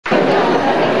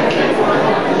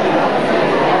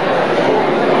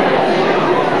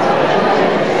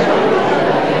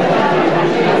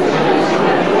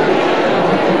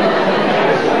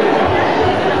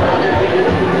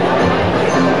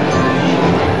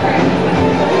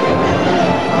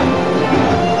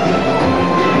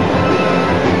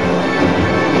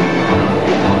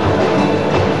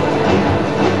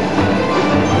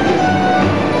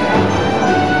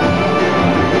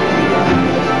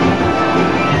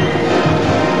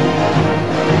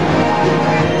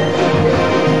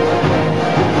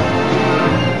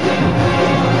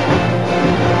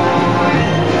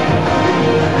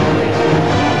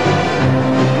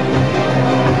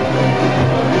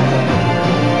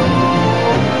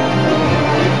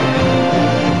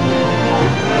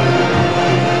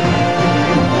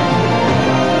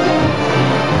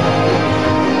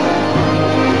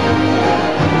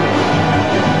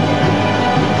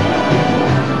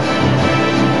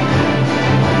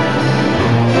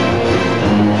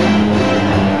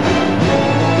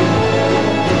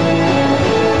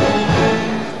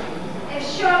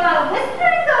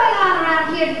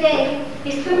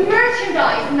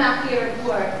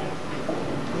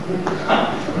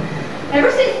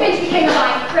Ever since Finch became a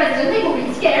vice president, people have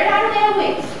been scared out of their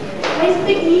wits. Where's the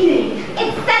big meeting?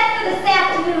 It's set for this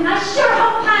afternoon. I sure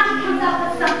hope Ponty comes up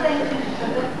with something.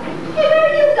 Hey, where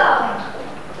are you going?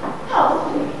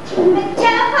 Oh, at 10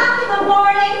 o'clock in the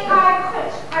morning, our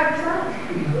drunk.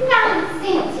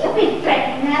 Nonsense. You've been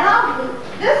threatening that all week.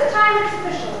 This time it's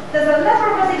official. There's a letter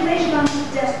of resignation on his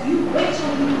desk. You wait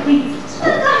till you read it.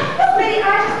 Lady,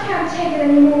 I just can't take it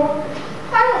anymore.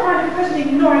 I don't want a person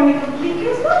ignoring me completely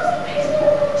as long as he pays me a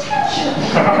little attention.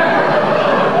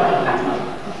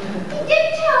 He did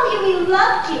tell you he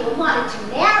loved you and wanted to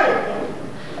marry you.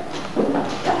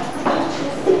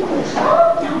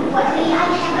 Oh, don't worry, I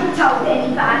haven't told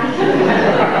anybody.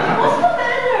 What's the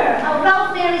matter? Oh,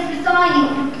 Rosemary's resigning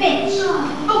from Finch.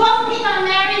 But wasn't he going to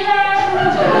marry her?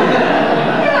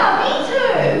 Yeah, me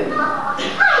too. Oh,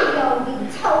 I only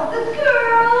told the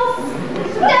girls.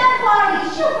 Don't worry,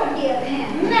 she'll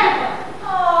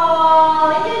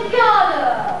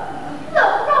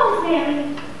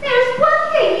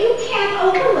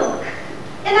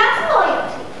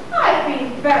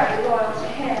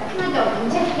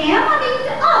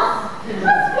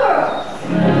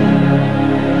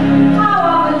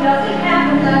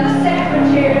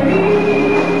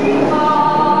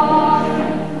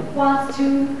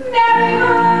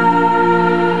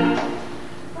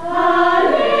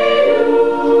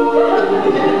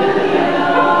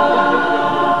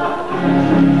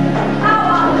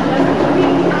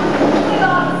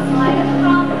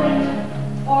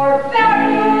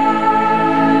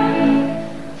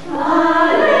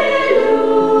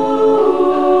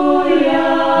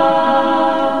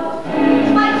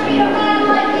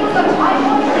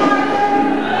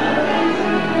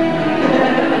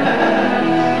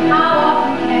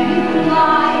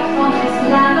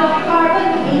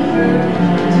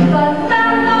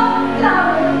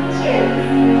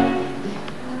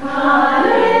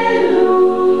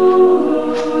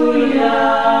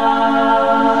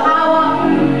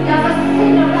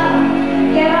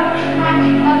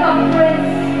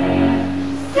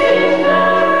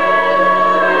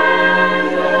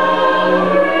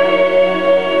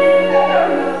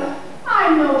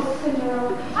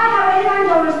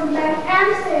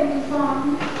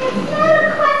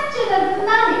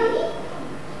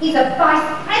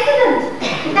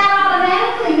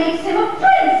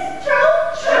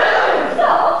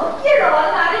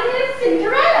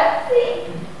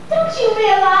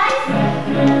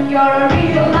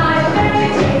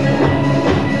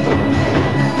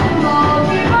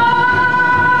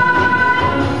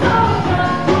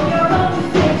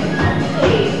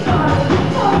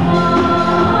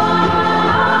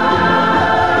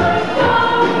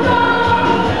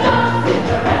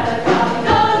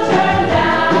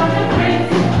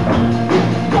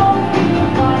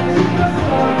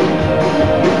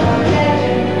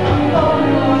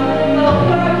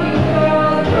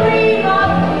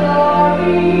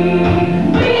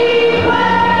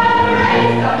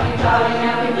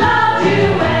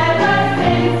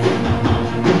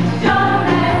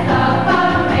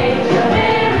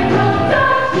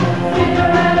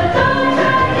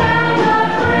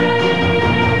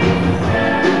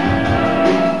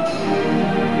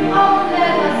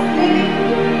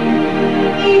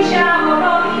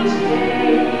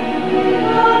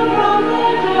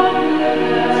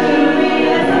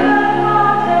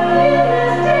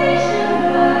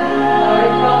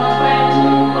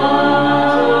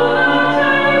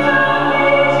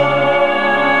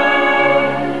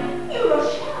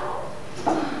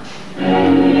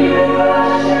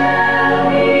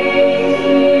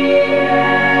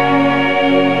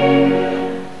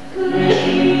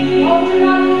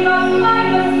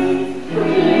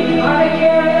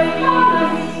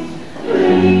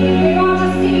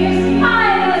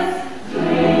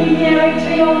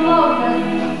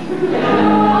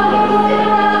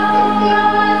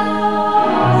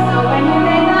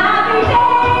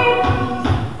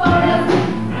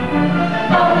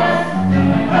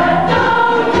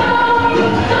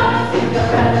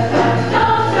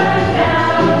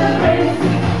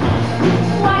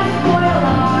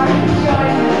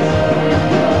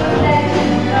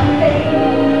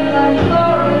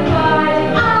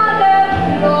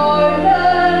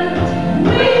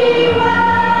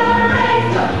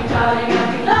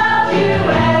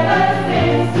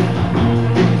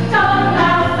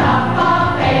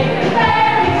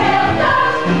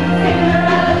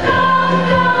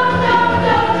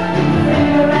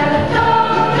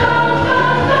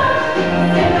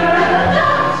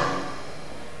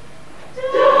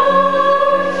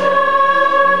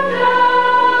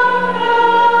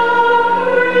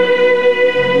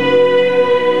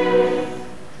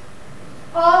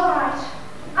All right.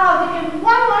 I'll give him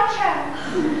one more chance.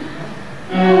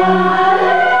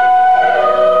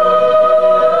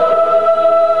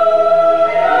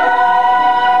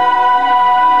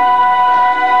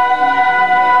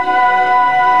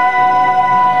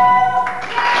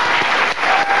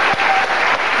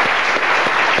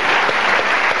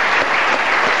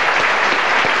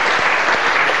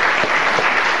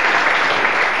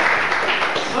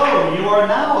 So, you are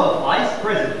now a vice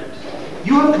president.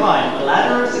 You have climbed the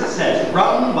ladder of success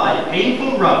rung by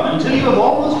painful rung until you have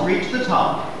almost reached the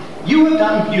top. You have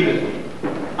done beautifully.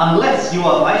 Unless you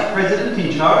are vice president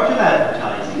in charge of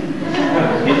advertising.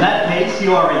 In that case,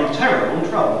 you are in terrible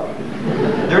trouble.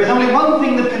 There is only one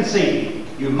thing that can save you.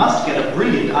 You must get a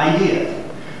brilliant idea.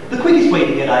 The quickest way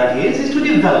to get ideas is to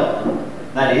develop them.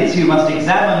 That is, you must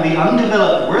examine the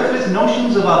undeveloped, worthless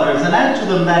notions of others and add to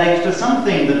them that extra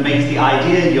something that makes the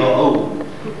idea your own.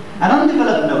 An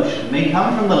undeveloped notion may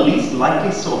come from the least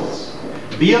likely source.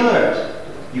 Be alert.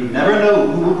 You never know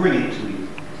who will bring it to you.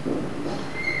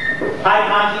 Hi,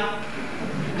 Monty.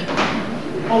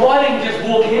 Well, why didn't you just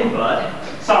walk in, Bud?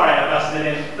 Sorry I busted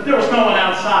in, but there was no one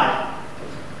outside.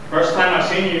 First time I've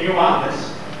seen your new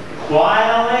office. Quite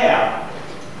a layout.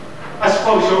 I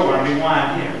suppose you're wondering why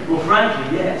I'm here. Well,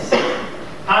 frankly, yes.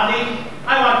 Monty,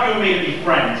 I want you and me to be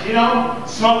friends. You know,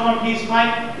 smoke on peace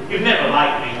pipe. You've never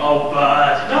liked me. Oh,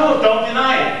 Bud. No, don't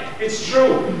deny it. It's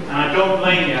true, and I don't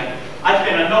blame you. I've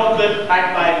been a no-good,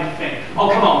 backbiting thing. Oh,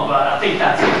 come on, Bud. I think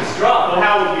that's even strong. Well,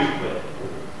 how would you put it?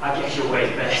 I guess your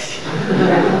way's best.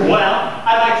 Well,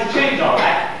 I'd like to change all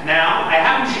that. Now, I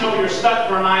happen to know you're stuck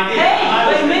for an idea.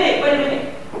 Hey, wait a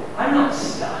minute. I'm not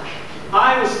stuck.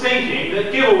 I was thinking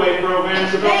that giveaway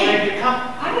programs are going to make it come.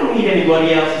 I don't need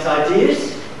anybody else's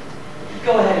ideas.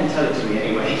 Go ahead and tell it to me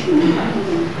anyway.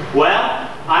 Well,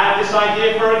 I have this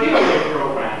idea for a giveaway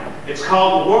program. It's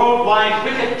called the Worldwide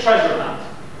Wicked Treasure Hunt.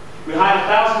 We hide a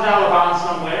 $1,000 bond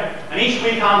somewhere, and each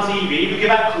week on TV we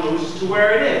give out clues as to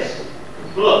where it is.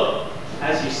 Look,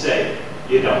 as you say,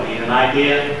 you don't need an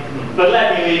idea, but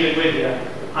let me leave it with you.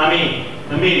 I mean,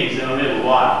 the meeting's in a little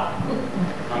while.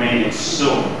 I mean, it's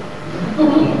soon.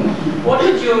 What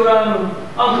did your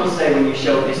uncle say when you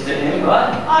showed this to him,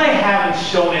 Bud? I haven't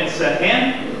shown it to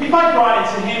him. If I brought it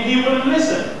to him, he wouldn't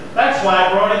listen. That's why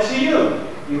I brought it to you.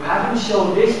 You haven't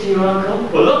shown this to your uncle?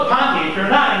 Well, look, Ponty, if you're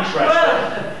not interested...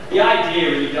 Well, the idea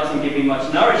really doesn't give me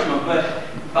much nourishment, but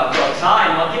if I've got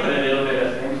time, I'll give it a little bit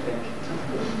of think.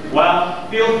 Well,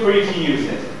 feel free to use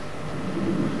it.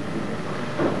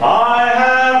 I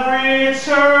have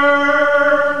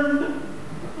returned.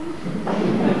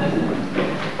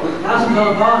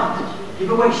 $1,000 bond. Give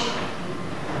a wish.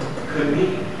 Could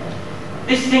be.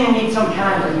 This thing needs some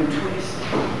kind of new twist.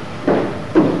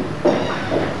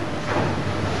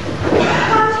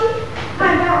 Auntie,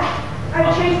 I'm back.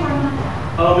 I've changed my mind.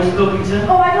 Oh, Miss Pilkington?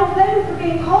 Oh, I don't blame you for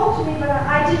being cold to me, but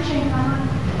I did change my mind.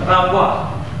 About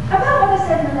what? About what I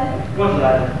said in the letter. What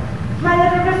letter? My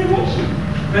letter of resignation.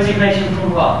 Resignation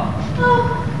from what?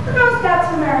 Oh, the Girl Scouts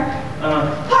of America.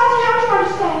 Party, don't you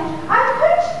understand? I've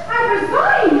quit. I've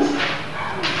resigned.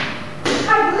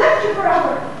 I've left you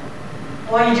forever.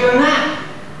 Why are you doing that?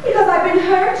 Because I've been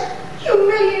hurt,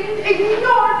 humiliated,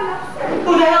 ignored, and upset.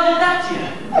 Who the hell did that to you?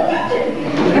 Well, you did.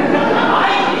 I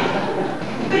did.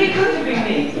 But it couldn't have been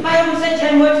me. I haven't said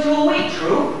 10 words to a week,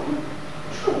 true?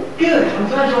 True. Good. I'm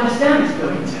glad you understand, Miss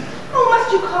Pilkington. Oh,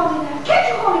 must you call me that? Can't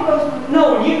you call me Rosemary?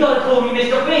 No, and you've got to call me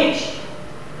Mr. Finch.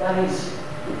 That is,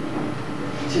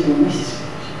 to Mrs.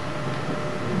 Finch.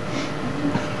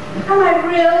 Am I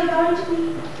really going to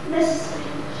be Mrs.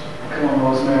 Finch? Come on,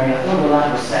 Rosemary. I thought the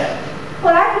lad was set.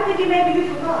 Well, I've been thinking maybe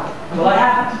you forgot. Well, I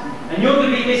haven't. And you're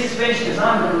going to be Mrs. Finch because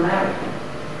I'm going to marry.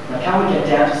 Now, can we get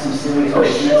down to some serious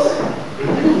business?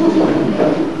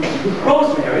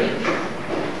 Rosemary,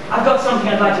 I've got something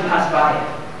I'd like to pass by you.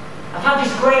 I've had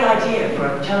this great idea for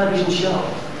a television show.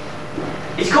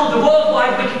 It's called the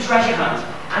Worldwide Wicked Treasure Hunt.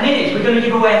 And in it, we're going to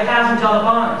give away a $1,000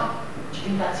 bond. Do you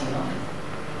think that's enough?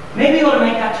 Maybe we ought to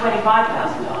make that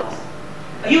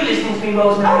 $25,000. Are you listening to me,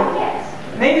 Rosemary? Oh, yes.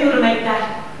 Maybe we ought to make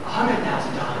that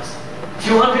 $100,000.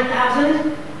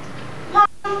 200,000?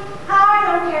 I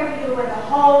don't care if you do with the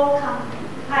whole company.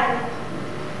 I don't.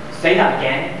 Say that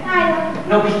again. I don't.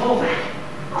 No, before that.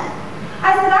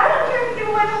 I said I don't care if you do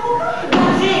with the whole company.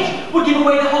 That's it! We'll give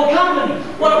away the whole company!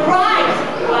 What a prize!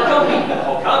 Well, I don't mean the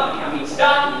whole company, I mean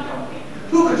starting the company.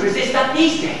 Who could resist that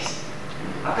these days?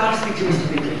 I've got to speak to Mr.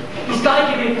 Bickley. He's got to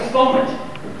give me a postponement.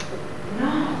 No.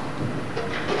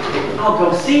 I'll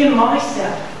go see him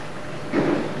myself.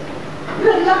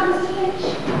 Good luck, Mr. Finch.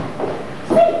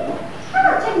 See, how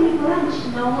about taking me for lunch?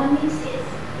 No one insists.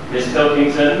 Miss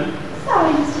Pilkington?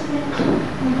 Sorry, Mr.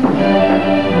 Finch.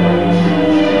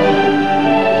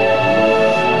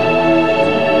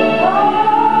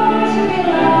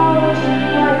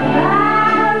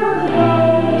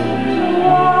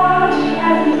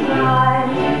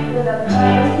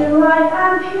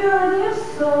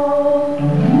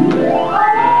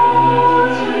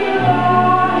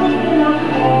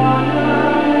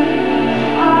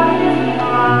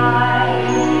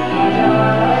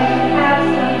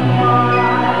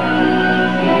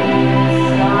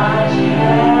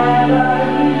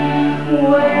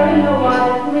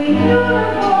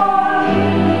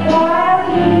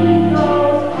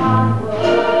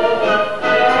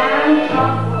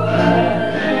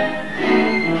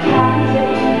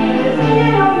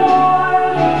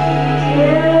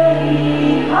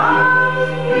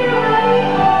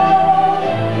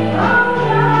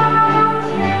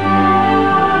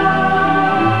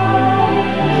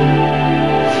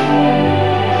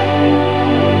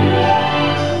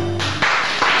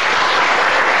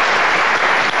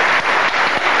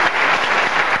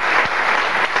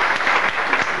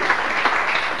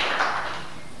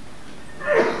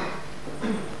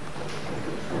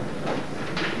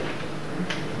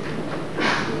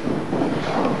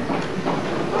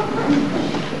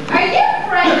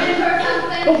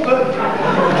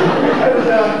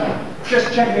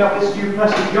 Just checking out this new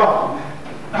plastic yacht.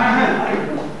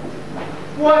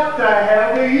 What the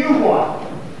hell do you want?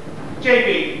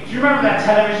 JB, do you remember that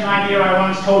television idea I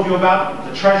once told you about?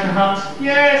 The treasure hunt?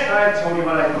 Yes, I told you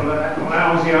what I thought of that. Well,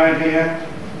 that was the idea.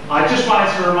 I just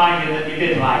wanted to remind you that you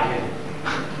did like it.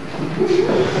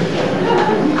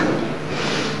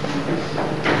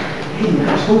 Hey,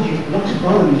 I told you not to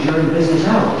bother me during business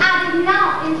hours. I did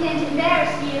not intend to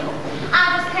embarrass you.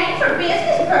 I just came for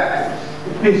business purpose.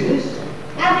 Business?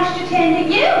 I wish to tend to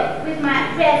you with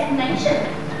my resignation.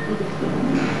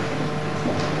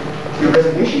 Your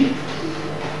resignation?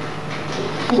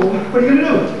 Well, what are you going to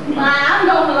do? Well, I'm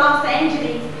going to Los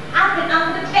Angeles. I've been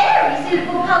offered a very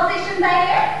suitable position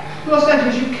there. Los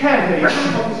Angeles, you can't hear.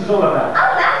 What this is all about?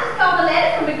 Oh, I just got a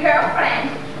letter from a girlfriend.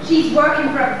 She's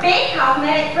working for a big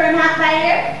cosmetic firm out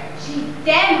there. She's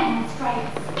demonstrating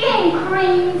skin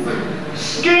creams.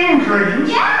 Skin creams?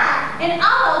 Yeah, in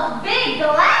all those big,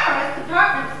 glamorous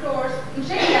department stores. And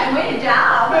she got me a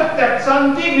job. But that's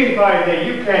undignified there.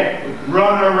 You can't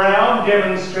run around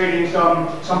demonstrating some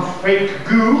fake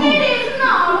goo. It is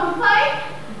not a fake.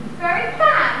 Very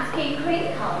fine skin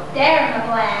cream called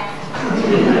Dermablast.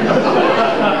 You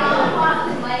know what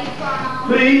it's made from?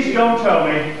 Please don't tell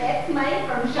me. It's made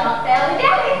from Shop Belly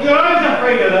Deli. No, I'm not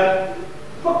afraid of that.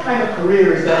 What kind of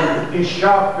career is that in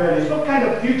Sharp Bellies? What kind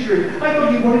of future? I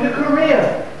thought you wanted a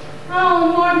career.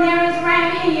 Oh, more than there is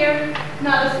around here.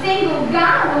 Not a single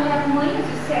guy will have me as a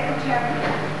secretary.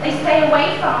 They stay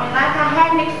away from me like I had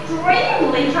an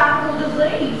extremely tropical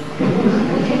disease.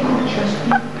 Just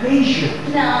be patient.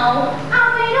 No, I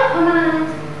made up my mind.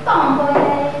 Bon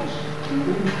voyage.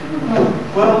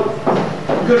 Well,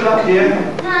 good luck, dear.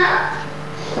 Huh?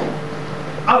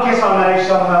 I guess I'll manage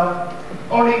somehow.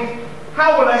 Only,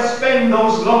 how will I spend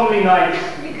those lonely nights?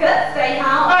 You could stay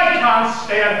home. I can't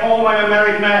stay at home. I'm a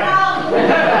married man. Oh.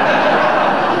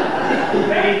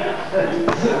 Baby,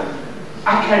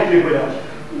 I can't live without you.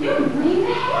 You mean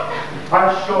that? I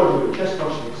sure do. Just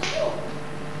don't you.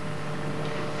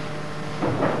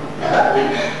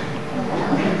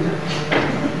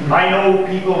 I know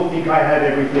people think I have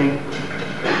everything.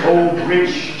 Old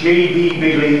rich J.B.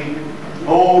 Bigley,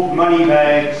 old money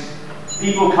bags.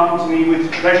 People come to me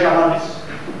with treasure hunts.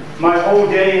 My whole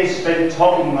day is spent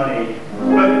talking money.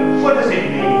 But what does it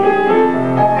mean?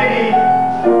 Eddie,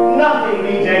 nothing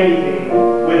means anything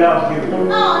without you. Oh,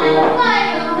 now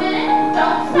wait a minute.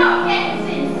 Don't stop getting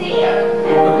sincere.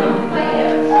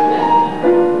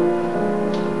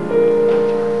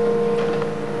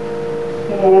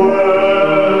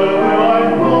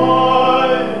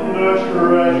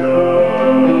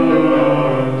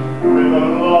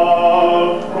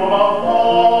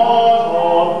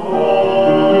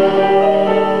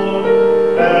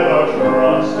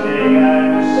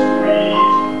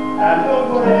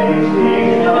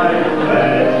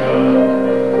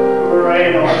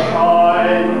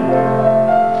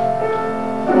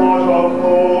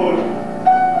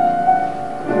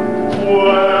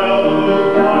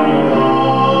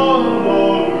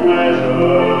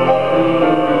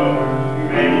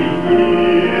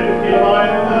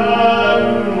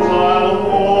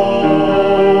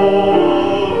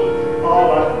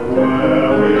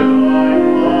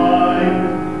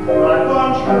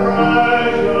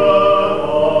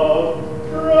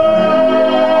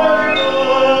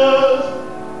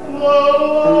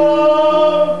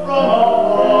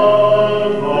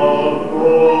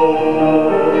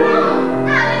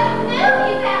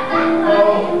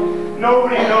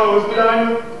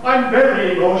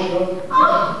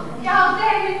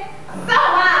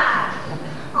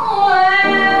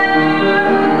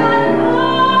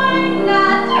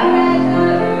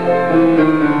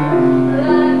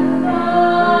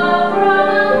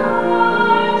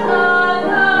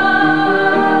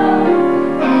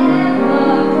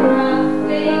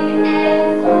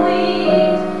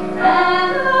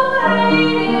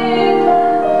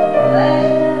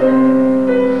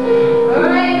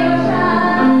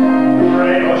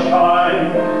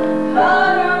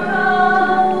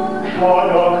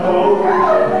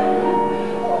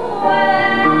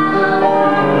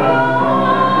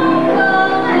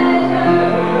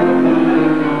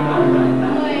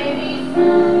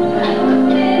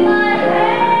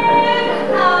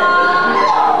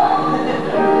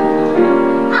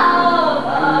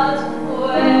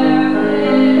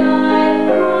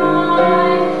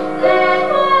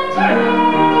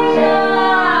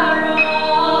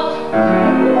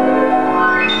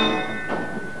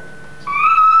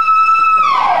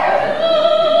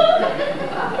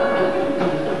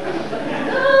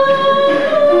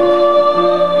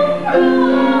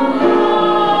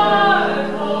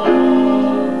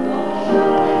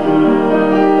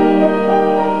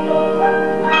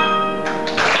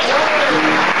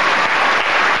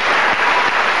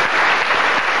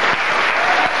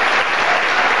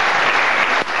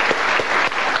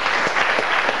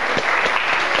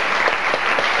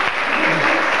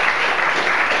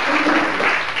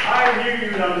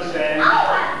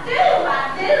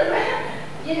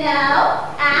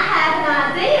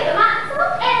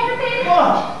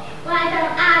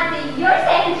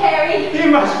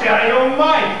 I don't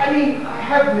mind. I mean, I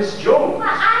have Miss Jones. Well,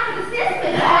 I could assist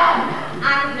with that. I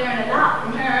could learn a lot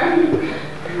from her.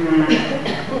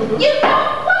 You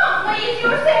don't want me as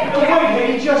your No, secretary. wait,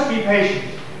 Hetty, just be patient.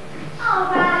 All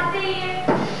right, dear.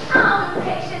 I'll be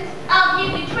patient. I'll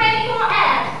give you 24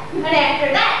 hours. And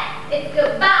after that, it's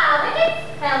goodbye, Wickets.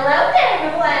 Hello,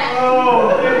 Demmerway.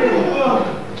 Oh, Hetty,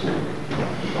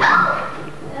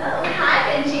 Oh, hi,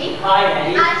 Benji. Hi,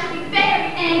 Hetty. I should be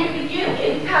very angry with you,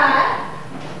 you cod.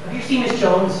 Have you seen Miss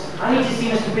Jones? I need to see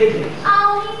Mr. Bigley.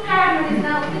 Oh, he's powering with his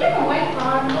nose. But you can wait for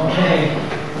him. Okay.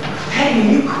 Hetty,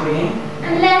 are you quitting?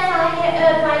 Unless I hear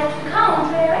otherwise to the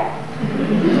contrary.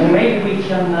 Well, maybe we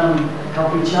can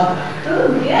help each other. Ooh,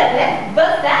 good. Let's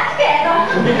bust that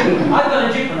together. I've got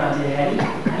a different idea, Hetty.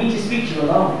 I need to speak to you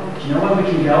alone. Do you know where we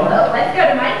can go? Oh, let's go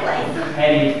to my place.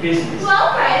 Hetty, it's business.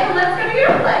 Well, okay, then let's go to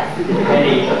your place.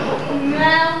 Hetty,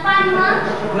 Find lunch?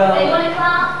 Well- Say 1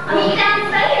 o'clock? I'll meet you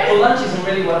downstairs. well, lunch isn't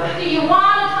really what I... Do you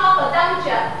want to talk or don't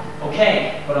you?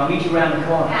 Okay, but I'll meet you around the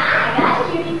corner. I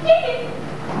got you.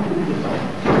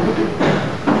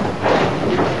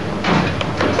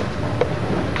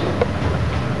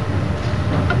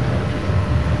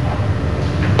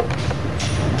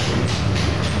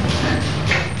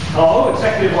 Hello,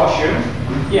 Executive Washroom.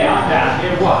 Yeah, I'm down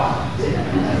here. What?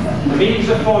 The meeting's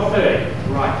at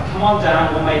 4:30. Right, come on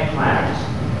down, we'll make plans.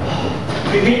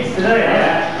 Big meetings today,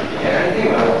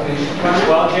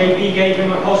 Well, JB gave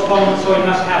him a postponement, so he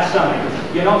must have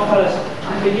something. You know, fellas,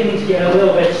 I'm beginning to get a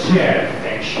little bit scared of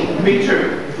Finch. Me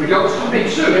too. If we don't stop it They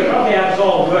soon. probably have us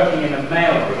all working in the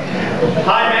mail room.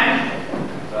 Hi, men.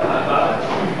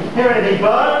 here, Hetty,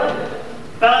 bud.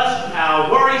 Fellas,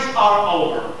 our worries are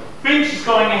over. Finch is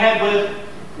going ahead with,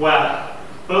 well,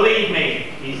 believe me,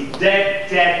 he's dead,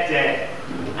 dead, dead.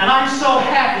 And I'm so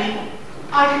happy,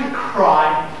 I could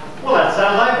cry. Well, that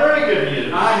sounds like very good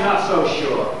news. I'm not so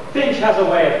sure. Finch has a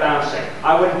way of bouncing.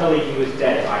 I wouldn't believe he was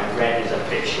dead if I read his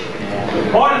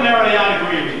obituary. Ordinarily, I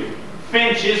agree with you.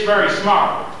 Finch is very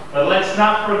smart. But let's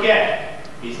not forget,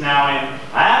 he's now in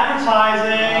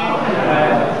advertising.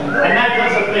 And that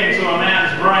does a thing to a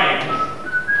man's brain.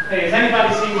 Hey, has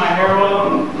anybody seen my hair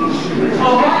oil?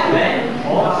 Oh, hi, Ben.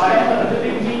 All set for the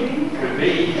big meeting? Could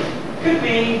be. Could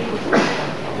be.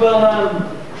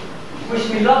 Well, wish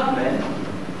me luck, Ben.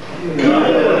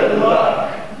 Good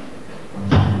luck.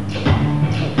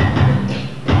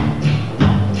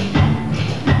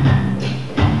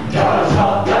 Gotta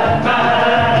stop that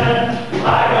man.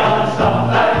 I gotta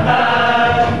stop that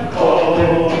man. Oh,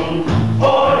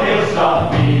 or he'll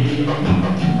stop me.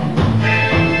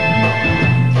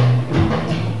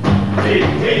 Big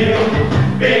wheel,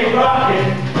 big rocket,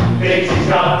 thinks he's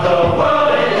got the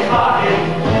world in his pocket.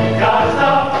 Gotta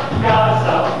stop, gotta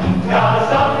stop, gotta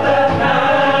stop that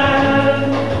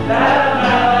man.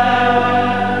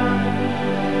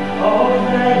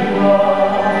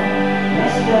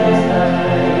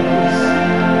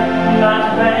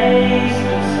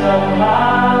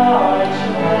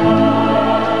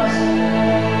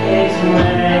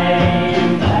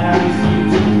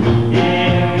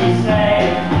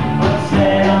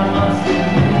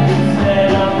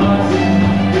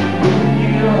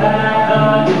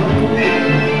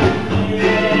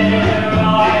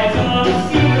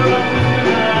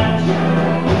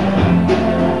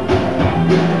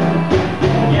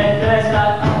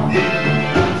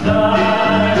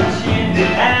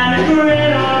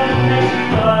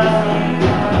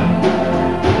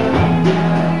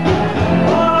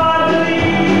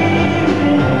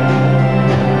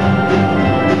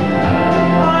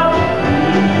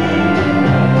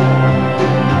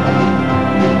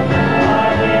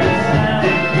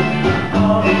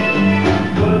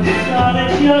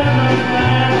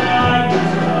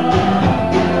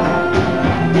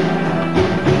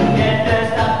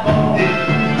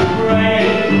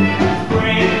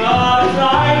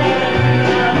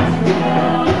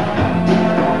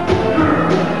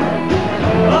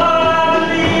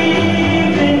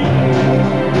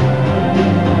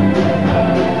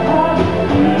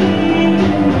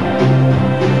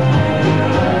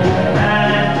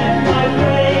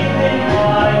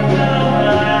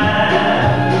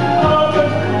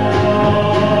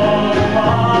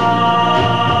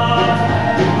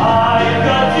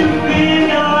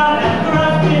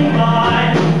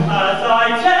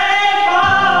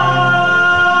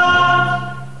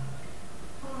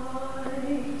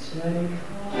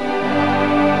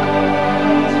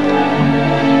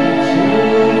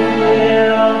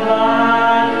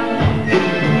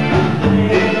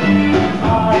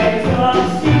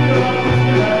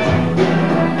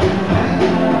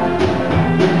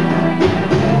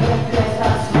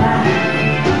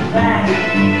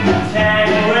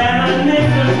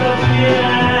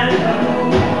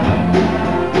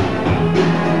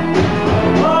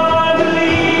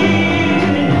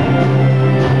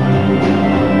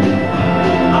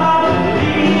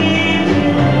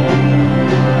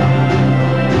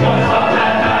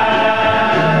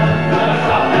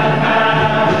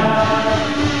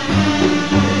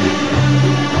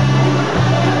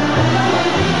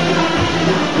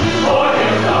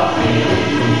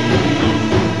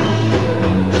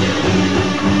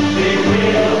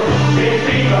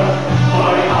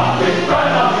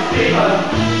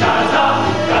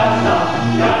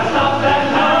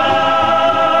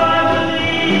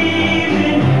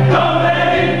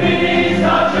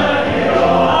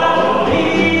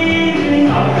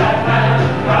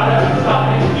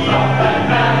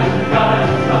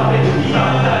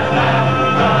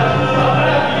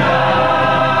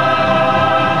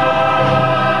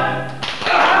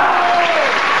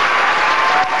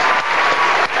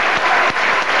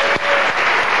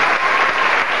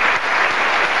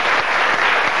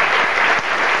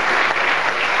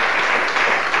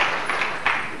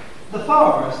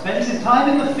 his time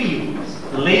in the fields,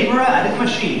 the labourer at his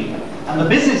machine, and the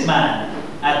businessman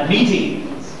at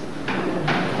meetings.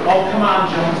 Oh, come on,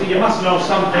 Jonesy, you must know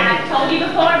something. I told you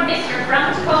before, Mr.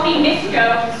 Brunt called me Miss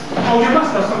Jones. Oh, you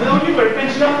must know something. Oh, you were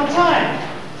adventuring all the time.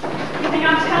 You think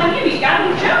I'm telling you? You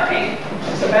gotta be joking.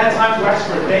 It's a bad time to ask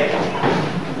for a date.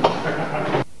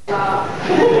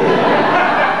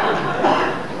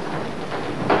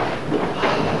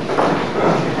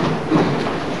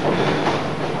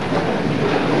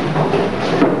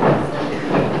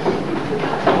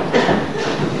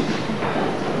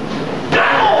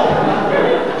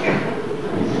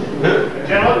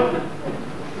 Gentlemen,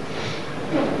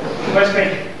 where's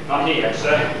Finch? Not here yet,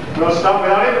 sir. We'll stop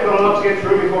without it. We've got a lot to get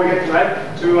through before we get to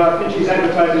that, to Finch's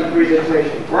advertising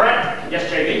presentation. Right?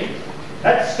 Yes, JB.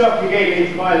 That stuff you gave me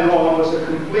for my lawn was a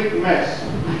complete mess.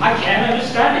 I can't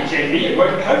understand it, JB. It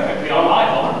worked perfectly on my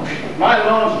lawn. My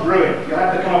lawn's ruined. You'll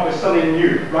have to come up with something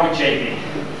new. Right, JB.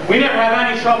 We never have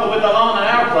any trouble with the lawn in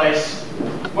our place.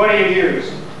 What do you use?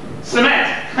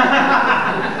 Cement.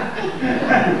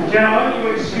 Gentlemen,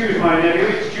 you excuse my nephew.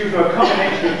 It's due to a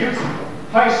combination of youth,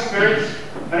 high spirits,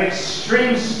 and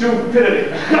extreme stupidity.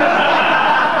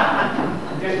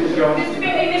 Yes, Miss Jones. Mr.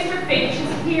 Bailey, Mr. Finch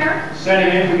is here.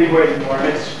 Send him in to be waiting for him.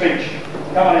 It's Finch.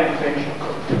 Come on in, Finch.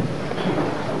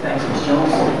 Thanks, Miss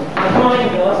Jones. Good morning,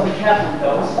 girls, and the captain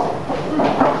goes.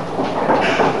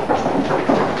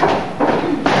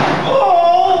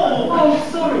 Oh,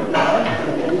 sorry, Lord.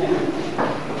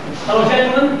 Hello,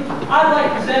 gentlemen. I'd like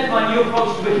to present my new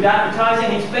approach to wicked advertising.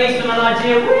 It's based on an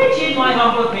idea which, in my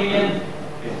humble opinion,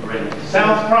 is brilliant.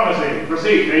 Sounds promising.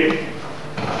 Proceed, Finch.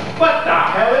 What the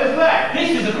hell is that? This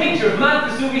is a picture of Mount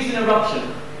Vesuvius in eruption.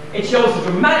 It shows the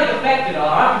dramatic effect that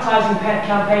our advertising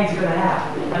campaigns are going to have.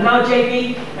 And now,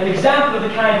 JB, an example of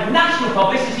the kind of national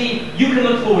publicity you can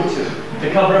look forward to. The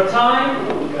cover of Time,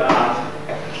 oh God,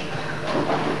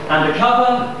 and the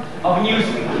cover of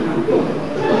Newsweek.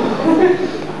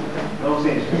 No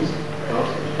sense.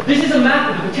 This is a map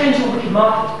of the potential wicked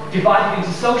market, divided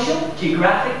into social,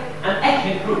 geographic, and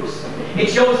ethnic groups. It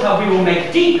shows how we will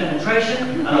make deep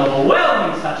penetration and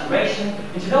overwhelming saturation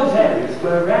into those areas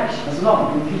where reaction has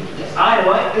long been peaked. I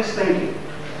like this thinking.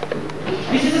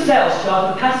 This is a sales chart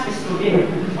of the past fiscal year,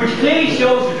 which clearly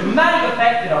shows the dramatic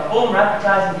effect that our former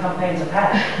advertising campaigns have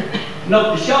had.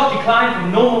 Note the sharp decline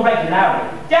from normal regularity.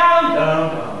 Down,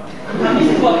 down, down. And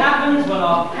this is what happens when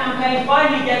our campaign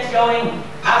finally gets going,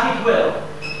 as it will.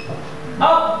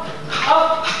 Up,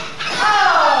 up, up!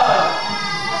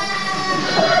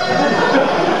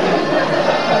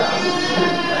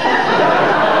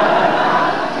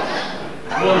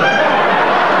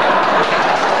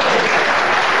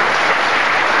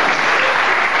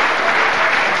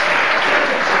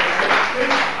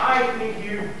 I think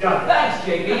you've done it. Thanks,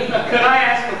 JB. Could I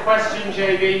ask a question,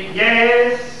 JB?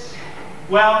 Yes.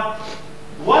 Well,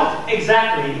 what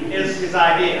exactly is his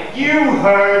idea? You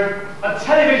heard. A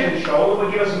television show that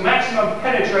would give us maximum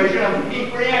penetration and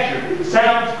peak reaction.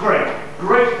 Sounds great.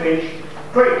 Great, Finch.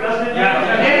 Great, doesn't it?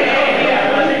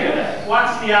 Yeah.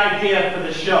 What's the idea for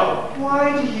the show?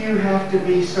 Why do you have to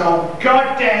be so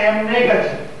goddamn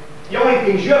negative? The only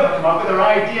things you ever come up with are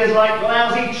ideas like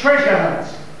lousy treasure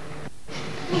hunts.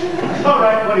 All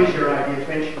right, what is your idea,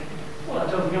 Finch? Well,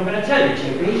 I don't think I'm going to tell you,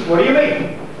 JB. What do you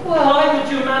mean? Well, I thought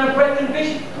you were a man of breadth and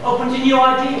vision, open to new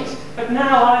ideas. But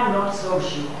now I'm not so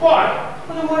sure. What?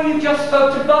 Well, the way you just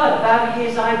spoke to Bud about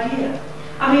his idea.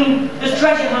 I mean, there's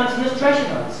treasure hunts and there's treasure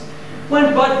hunts.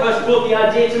 When Bud first brought the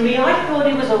idea to me, I thought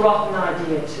it was a rotten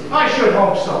idea too. I should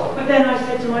hope so. But then I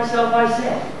said to myself,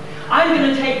 I'm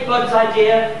going to take Bud's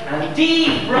idea and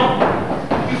defront it.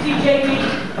 You see,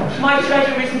 JB, my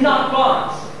treasure is not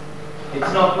bonds.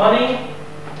 It's not money.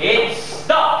 It's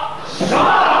stock.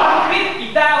 Stock!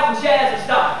 50,000 shares of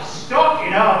stock. Stock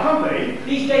in our company?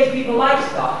 These days people like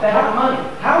stock better than money.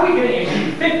 How are we going to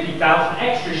issue 50,000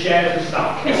 extra shares of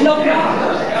stock? It's no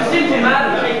problem. A simple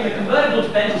matter of taking the convertible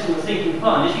debentures to a sinking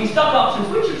fund, issuing stock options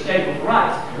which are exchangeable for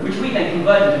rights, which we then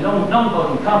convert into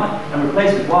non-voting common and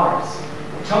replace with warrants.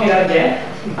 Tell me that again.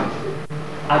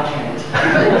 I can't.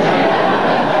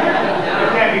 It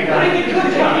can't be done. But if it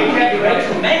could, JB, it can't be great,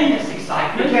 tremendous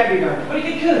excitement. It can't be done. But if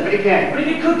it could. But it can. But if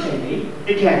it could, JB.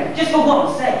 It can. Just for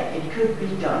once, say it could be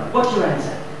done. What's your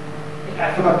answer?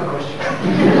 I forgot the question.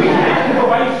 We have to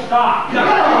away stock. No,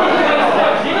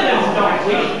 dividends don't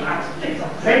we?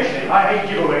 Finch, I hate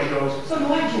giveaway shows. So do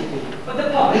I, JB. But the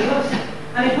public loves it.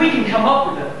 And if we can come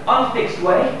up with an unfixed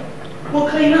way, we'll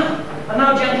clean up. And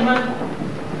now, gentlemen,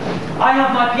 I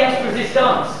have my pièce de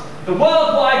résistance, the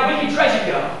worldwide wicked treasure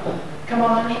girl. Come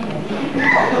on, in.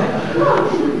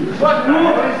 What the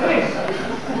hell is this?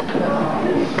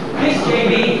 This,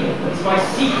 JB, is It's my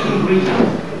secret ingredient,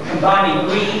 combining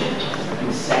greed and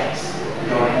sex.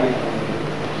 Go ahead.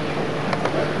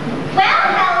 Well,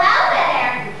 hello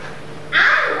there.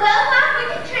 I'm the Worldwide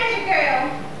Wicked Treasure Girl.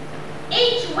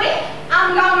 Each week,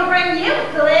 I'm going to bring you a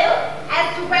clue as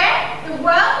to where the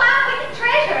Worldwide Wicked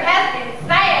Treasure has been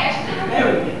stashed.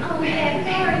 Mary. Oh, yeah,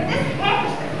 Mary, this hair's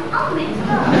all mixed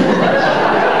up.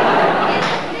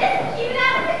 Isn't this cute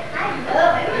out of it? I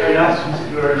love it. Very nice, Mrs.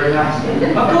 Glory, very nice.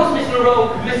 Of course, Miss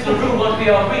LaRue wants to be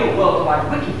our real worldwide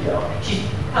wicked girl. She's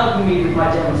helping me with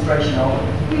my demonstration of it.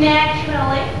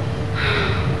 Naturally.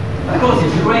 Of course,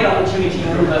 it's a great opportunity for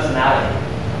her personality.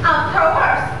 Of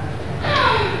course.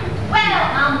 Well,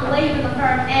 I'm leaving the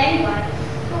firm anyway.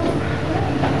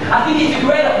 I think it's a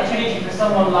great opportunity for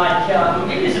someone like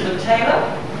Elizabeth Taylor.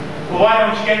 Well, why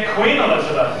don't you get Queen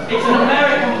Elizabeth? It's an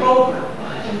American program.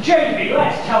 JB,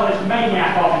 let's tell this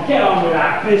maniac off and get on with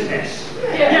our business.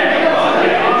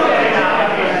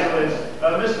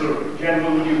 Miss LaRue,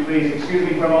 gentlemen, would you please excuse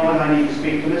me for a moment? I need to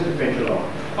speak to Mr. Finchelaw.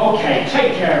 Okay,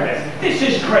 take care of this. This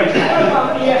is crazy. What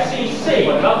about the FCC?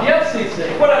 What about the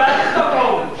FCC? What about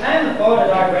Stockholm? And the board of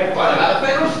directors? What about a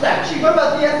federal statute? What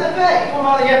about the SFA? What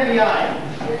about the FBI?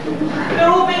 They're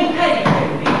all being paid,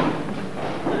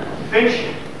 Finch,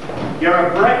 you're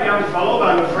a bright young fellow, but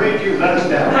I'm afraid you've let us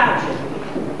down. How?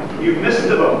 You've missed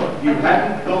the boat. You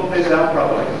hadn't thought this out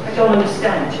properly. I don't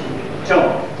understand you. Tell me,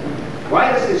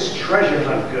 why does this treasure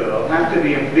hunt girl have to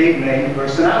be a big name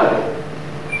personality?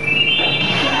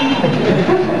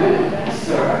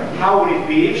 Sir? How would it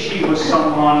be if she was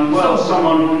someone, well,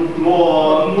 someone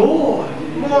more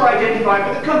identified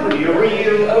with the company, a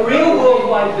real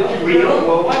worldwide wicked real girl?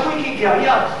 worldwide wicked girl,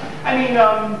 yeah. I mean,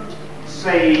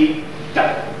 say,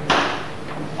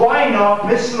 why not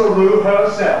Miss LaRue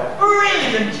herself?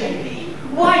 Brilliant, JB!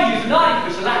 Why use an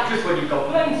artificial actress when you've got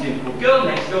plain simple girl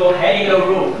next door heading a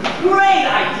room? Great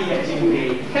idea,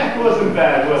 JB! That wasn't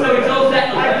bad, was it? So it's all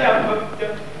settled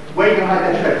then? Where you can hide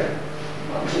that treasure?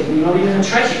 Well, JB, not even the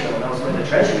treasure girl knows where the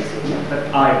treasure is, but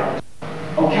I don't.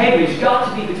 Okay, but it's got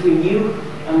to be between you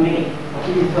and me. I'll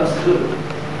give you the first clue.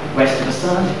 West of the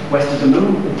sun, west of the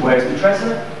moon, where's the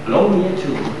treasure? Blow me a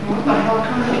tune. What the hell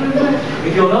kind of clue is that?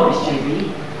 If you'll notice,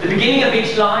 JB, the beginning of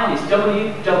each line is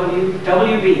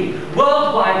WWWB,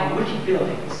 Worldwide Wicked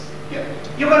Buildings.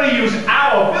 You're going to use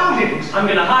our buildings! I'm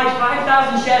going to hide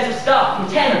 5,000 shares of stock in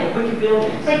 10 of the wicked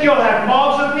buildings. But you'll have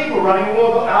mobs of people running all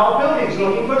over our buildings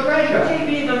looking for treasure.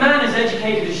 JB, if a man as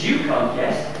educated as you can't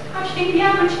guess, how do you think the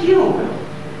average viewer will?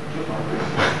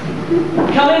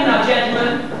 Come in now,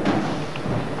 gentlemen.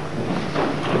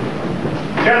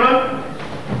 Gentlemen,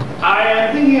 I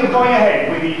am thinking of going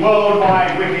ahead with the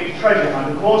Worldwide Wicked Treasure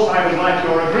Hunt. Of course, I would like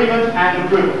your agreement and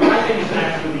approval. I think it's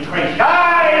absolutely crazy.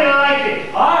 I like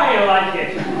it! I like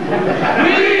it.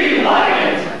 We like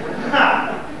it!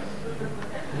 Ha!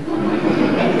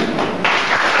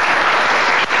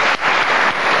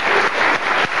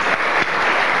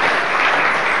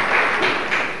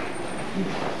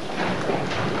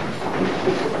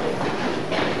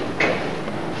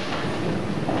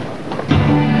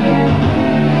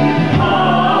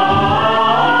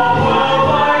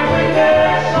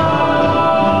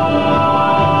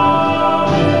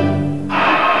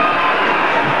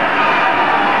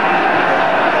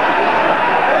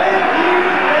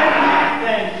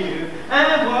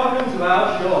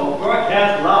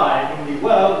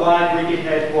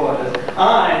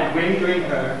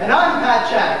 And I'm Pat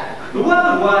Chatter. The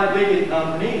Worldwide Wicked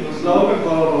Company, the slogan for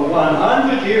over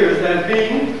 100 years has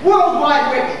been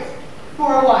Worldwide Wicked.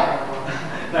 For a while.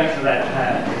 Thanks for that,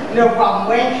 Pat. No problem,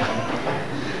 Wink.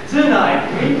 Tonight,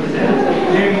 we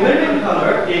present in living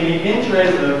color, in the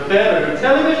interest of better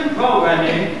television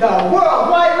programming, The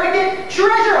Worldwide Wicked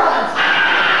Treasure Hunt.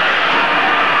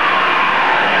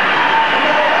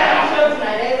 show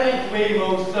tonight, eh, Lynch? We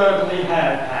most certainly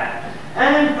have, Pat.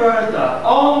 And first up,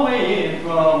 all the way in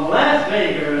from Las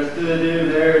Vegas to do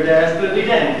their dastardly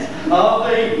dance of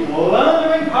the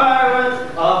plundering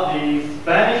pirates of the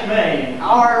Spanish Main.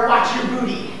 Or watch your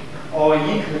booty. Or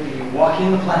you could be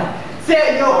walking the plank.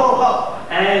 Say yo ho ho.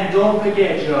 And don't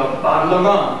forget your bottle of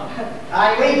rum.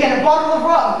 I wink and a bottle of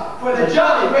rum for the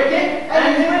Jolly Wicked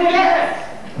and his winning guests.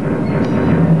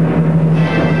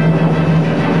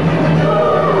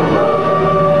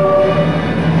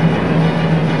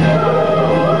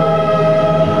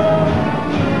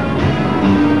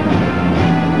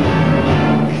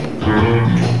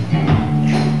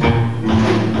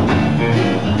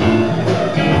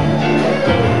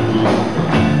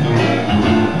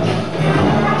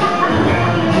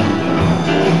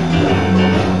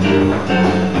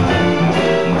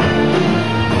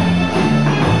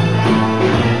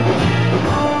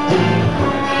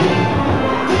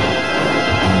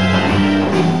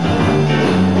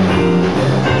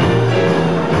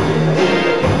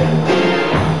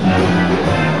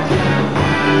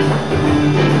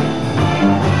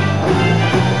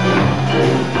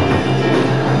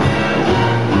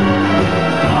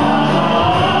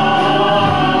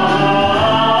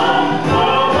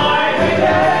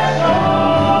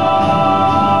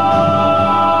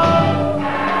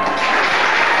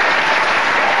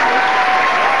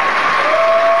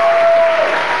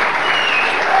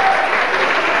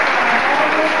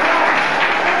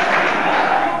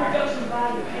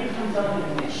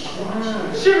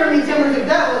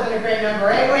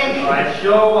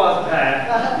 sure was,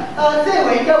 Pat. Say,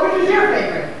 Winko, which was your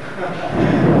favorite?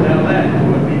 Now that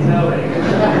would be telling.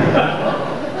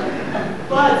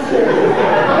 But seriously.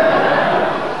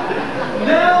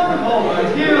 Now the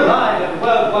moment here live at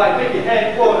Worldwide Wiki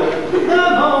headquarters, the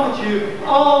moment you've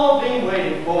all been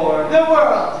waiting for. The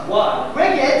world. What?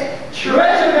 Wicked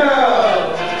Treasure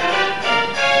Girl!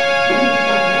 I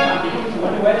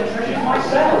wonder where the treasure's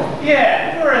myself.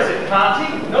 Yeah, where is it, Conti?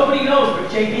 Nobody knows but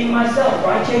JB and myself,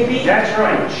 right, JB? That's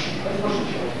right.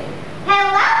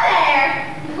 Hello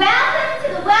there! Welcome to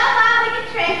the Worldwide Wicked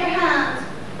Treasure Hunt.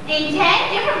 In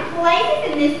 10 different places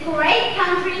in this great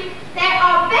country, there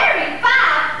are buried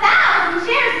 5,000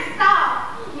 shares of stock,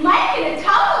 making a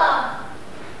total of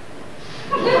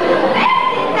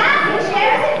 50,000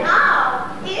 shares in all.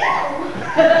 Ew!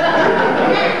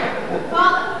 For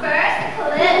the first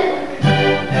clue.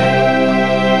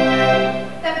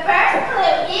 The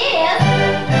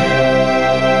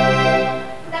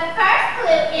first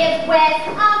clue is west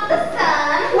of the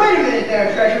sun. Wait a minute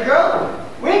there, treasure girl.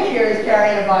 Wink here is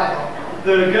carrying a Bible.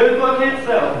 The good book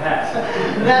itself, Pat.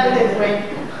 That it is, Wink.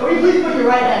 Will you please put your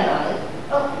right hand on it?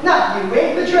 Oh, not you,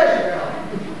 Wink, the treasure girl.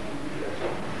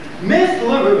 Miss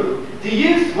LaRue, do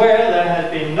you swear there has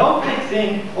been no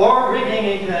fixing or rigging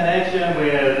in connection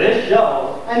with this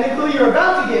show? And the clue you're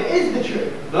about to give is the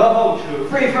truth. The whole truth.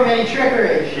 Free from any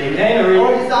trickery. Chicanery.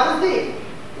 Or dishonesty.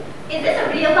 Is this a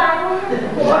real Bible?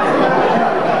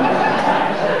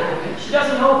 She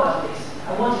doesn't know about this. I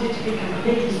wanted it to be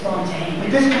completely spontaneous.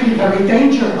 This can be very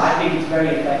dangerous. I think it's very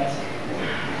effective.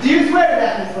 Do you swear to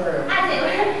that, Miss LaRue? I do.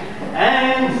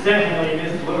 And secondly,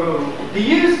 Miss LaRue, do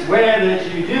you swear that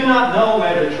you do not know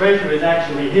where the treasure is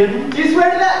actually hidden? Do you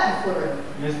swear to that, Miss LaRue?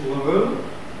 Miss LaRue?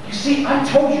 You see, I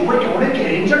told you we're going to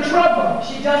get into trouble.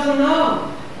 She doesn't know.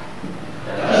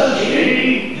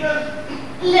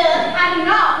 Look, I do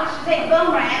not wish to take a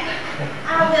boomerang.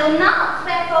 I will not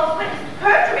swear false witness to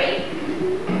perjury.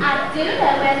 I do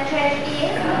know where the treasure is. I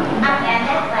found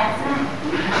that last night.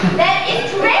 There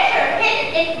is treasure hidden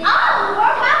in all the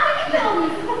Worldwide Wicked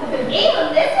buildings.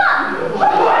 Even this one.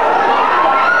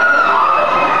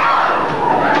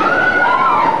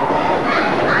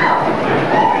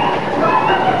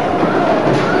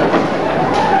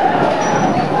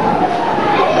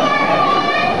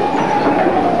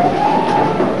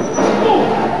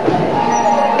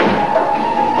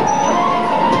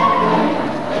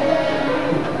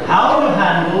 How to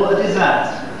handle a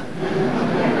disaster.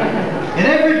 In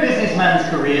every businessman's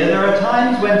career, there are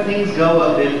times when things go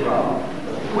a bit wrong.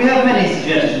 We have many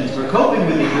suggestions for coping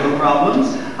with these little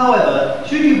problems. However,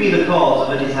 should you be the cause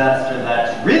of a disaster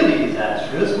that's really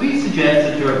disastrous, we suggest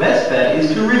that your best bet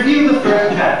is to review the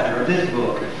first chapter of this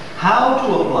book, How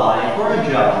to Apply for a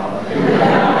Job.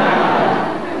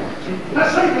 Now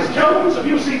say, Miss Jones, have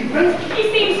you seen Finch? He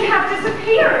seems to have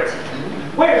disappeared.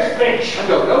 Where's Finch?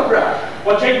 Go, Brad.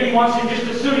 Well, JB wants him just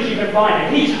as soon as you can find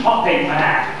him. He's hopping for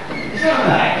that. Come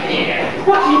back here.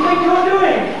 What do you think you're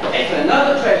doing? It's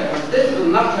another treasure hunt. This little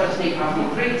nut tried to sneak past me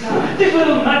 3 times. This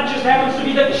little nut just happens to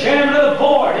be the chairman of the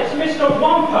board. It's Mr.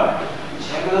 Wamper.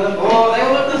 Chairman of the board, they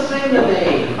all look the same to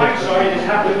me. I'm sorry this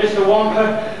happened, Mr.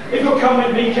 Wamper. If you'll come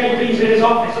with me, JB's in his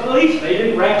office. At least they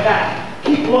didn't wreck that.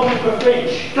 Keep looking for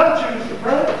Finch. Gotcha, Mr.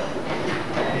 Pratt.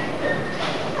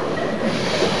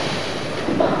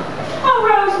 Oh,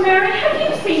 Rosemary, have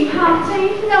you seen Humpty?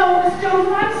 No, Miss Jones,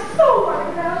 I'm so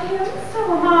worried about him. So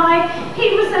am I. He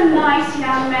was a nice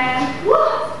young man.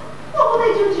 What? What will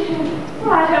they do to him?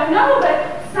 Well, I don't know, but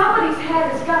somebody's head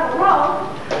has got to roll.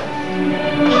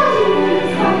 How do you mean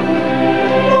something?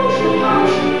 Won't you,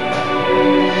 Humpty?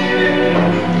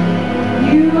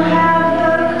 You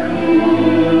have the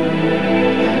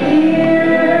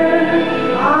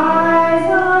clear eyes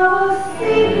of a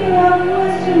seeker of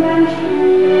wisdom and truth.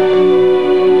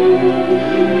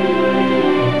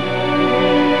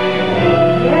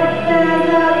 Yet there's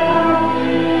a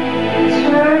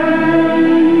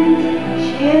upturned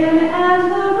chin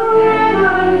and the grin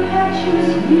of impetuous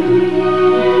youth.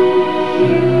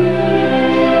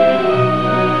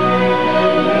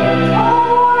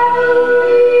 Oh, I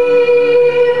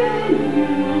believe in you.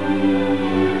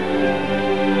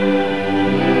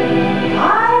 I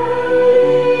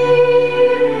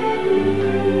believe in you.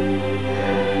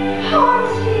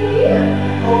 Humpty,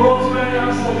 Oh, Rosemary,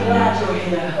 I'm so glad you're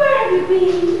here. where have you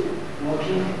been?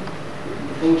 Walking,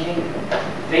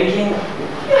 thinking.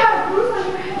 You have a bruise on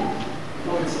your head.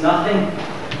 Oh, it's nothing.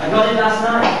 I got it last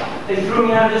night. They threw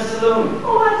me out of the saloon.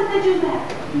 Oh, why did they do that?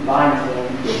 Blindfold.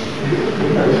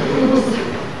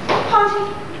 Humpty,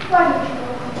 why don't you go?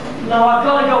 No, I've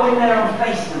got to go in there and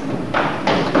face them.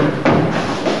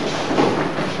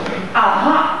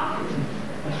 Aha!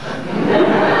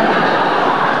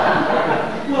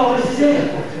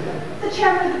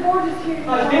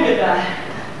 I figured that.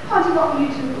 Ponty, what will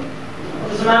you do? What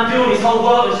does a man do when his whole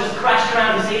world has just crashed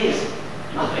around his ears?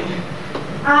 Nothing.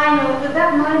 I know, but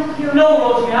that mind of yours... No,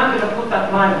 Rosemary, I'm going to put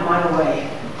that mind of mine away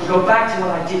and go back to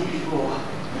what I did before.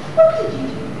 What did you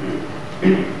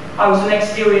do? I was an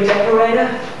exterior decorator.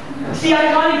 See, I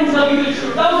can't even tell you the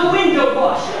truth. I was a window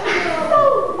washer.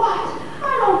 So what?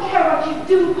 I don't care what you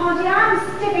do, Ponty. I'm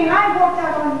sticking. I walked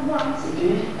out on you once. You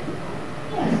did?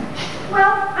 Yes.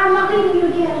 Well, I'm not leaving you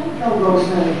again. No,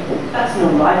 Rosemary, that's no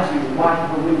right to be the wife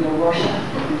of a window washer.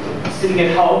 Sitting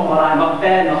at home while I'm up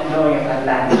there not knowing if I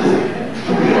landed.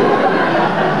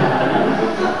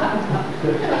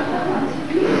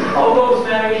 Oh,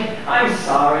 Rosemary, I'm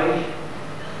sorry.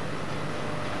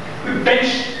 We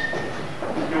finished.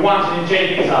 You're wanted in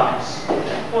JB's office.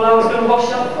 Well, I was going to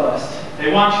wash up first.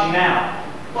 They want you now.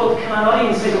 Well, can I not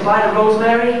even say goodbye to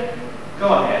Rosemary? Go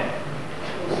ahead.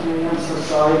 Rosemary, I'm so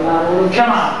sorry about all of this.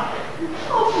 Come on.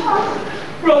 Oh, Ponty.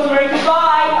 Rosemary,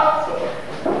 goodbye!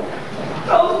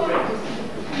 Rosemary!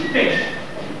 Finch,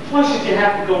 why should you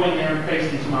have to go in there and face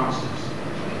these monsters?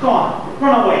 Go on,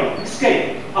 run away,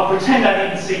 escape. I'll pretend I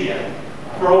didn't see you.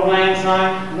 For old lang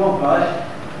syne? No, Bud.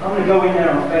 I'm going to go in there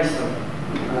and face them.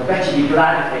 And I bet you'd be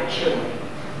glad if they killed me.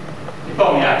 If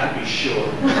only I could be sure.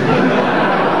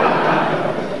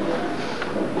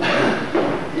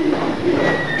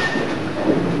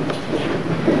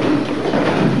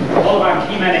 All of our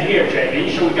key men are here, JB.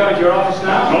 Shall we go into your office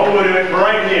now? No, we'll do it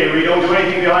right here. We don't do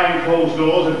anything behind closed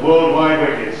doors at Worldwide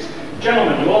Wickets.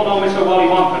 Gentlemen, you all know Mr. Wally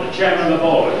Wamper, the chairman of the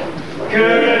board.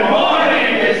 Good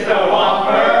morning, Mr.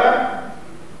 Wamper.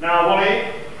 Now, Wally,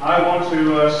 I want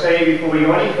to say before we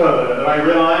go any further that I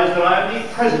realize that I'm the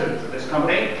president of this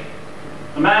company,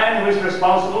 the man who is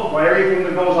responsible for everything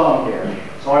that goes on here.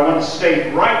 So I want to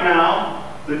state right now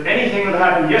that anything that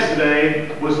happened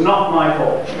yesterday was not my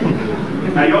fault.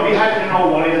 Now, you'll be happy to know,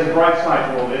 Wally, there's a bright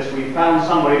side to all this. We found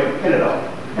somebody to pin it on.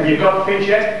 Have you got Finch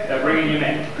yet? They're bringing him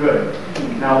in. Good.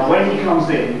 Now, when he comes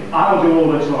in, I'll do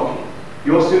all the talking.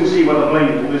 You'll soon see where the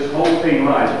blame for this whole thing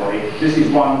lies, Wally. This is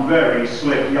one very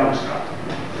slick youngster.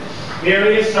 Here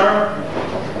he is, sir.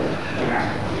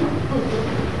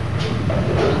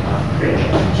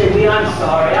 JB, I'm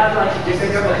sorry. I'd like to just...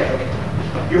 Okay.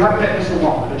 You haven't met Mr.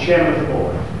 Wamper, the chairman of the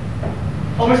board.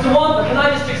 Oh, Mr. Wamper, can I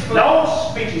just explain? No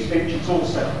speeches, Finch. It's all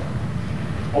settled.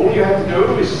 All you have to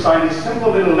do is sign this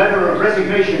simple little letter of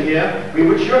resignation here, in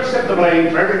which you accept the blame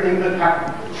for everything that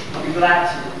happened. I'll be glad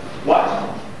to. What?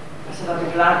 I said I'll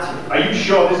be glad to. Are you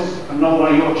sure this is another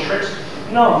one of your tricks?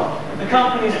 No. The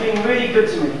company's being really good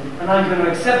to me, and I'm going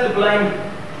to accept the blame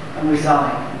and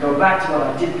resign and go back to what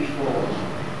I did before.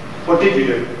 What did you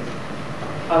do?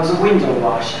 I was a window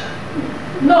washer.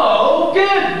 No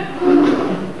kidding.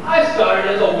 I started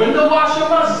as a window washer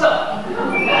myself.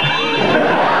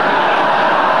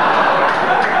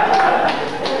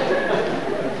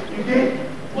 You did?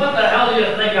 What the hell do you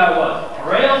think I was? A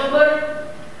rail splitter?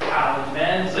 College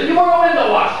man, so you were a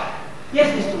window washer. Yes,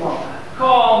 Mr. Wamper.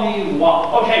 Call me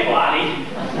Walt. Okay, Waddy.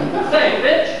 Say,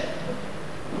 Finch.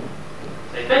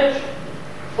 Say, Finch.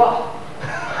 What?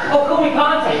 Oh, call me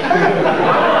Ponty.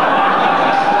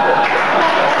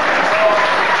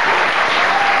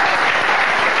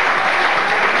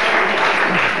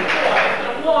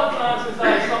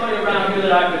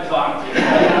 That I could talk to.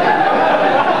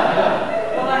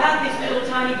 Well, I have this little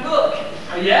tiny book.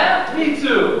 Yeah? Me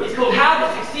too. It's called How to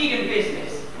Succeed in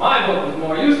Business. My book was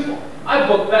more useful. I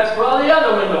booked bets for all the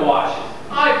other window washers.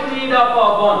 I cleaned up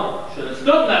our bundle. Should have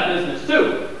stood in that business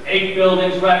too. 8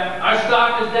 buildings wrecked. Our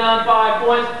stock is down 5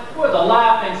 points. We're the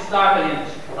laughing stock of the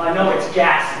industry. I know it's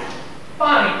ghastly.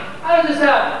 Bonnie, how did this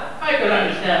happen? I could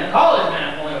understand a college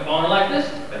man pulling a boner like this,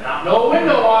 but not no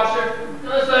window washer.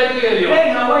 Nice idea of yours.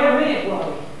 Hey, now wait a minute,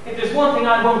 Wally. If there's one thing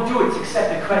I won't do, it's accept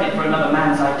the credit for another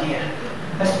man's idea.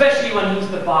 Especially when he's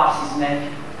the boss's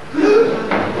neck. You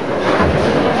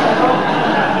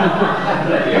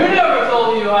never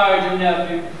told me you hired your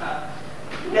nephew.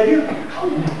 Nephew?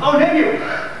 Oh, nephew.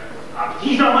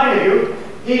 He's not my nephew.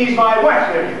 He's my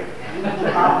wife's nephew.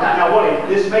 Now,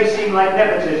 Wally, this may seem like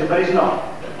nepotism, but it's not.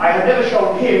 I have never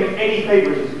shown him any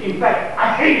favoritism. In fact,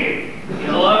 I hate him.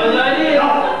 You love his idea.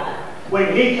 No.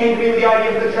 When he came to me with the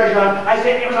idea for the treasure hunt, I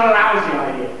said it was a lousy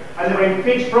idea. And then when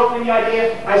Finch brought me the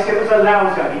idea, I said it was a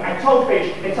lousy idea. I told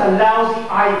Finch, it's a lousy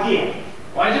idea.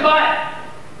 Why'd you buy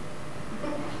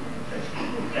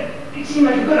it? It seemed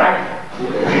like a good idea.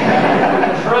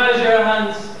 Treasure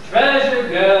hunts, treasure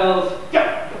girls.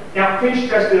 Yeah. Now, Finch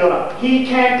dressed it all up. He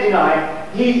can't deny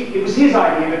it was his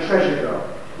idea, the treasure girl.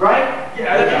 Right?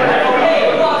 Yeah. Okay,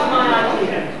 it was my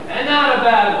idea. And not a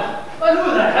bad one. But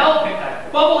who the hell picked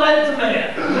that bubbleheaded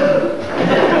tomato?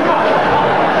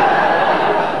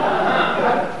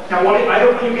 Now, Wally, I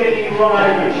don't think you get anything wrong out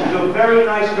of here. She's a very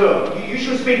nice girl. You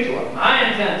should speak to her. I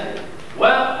intend to.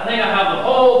 Well, I think I have the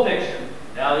whole picture.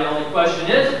 Now the only question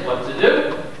is what to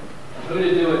do and who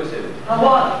to do it to. And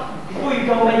what? Before you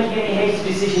go making any hasty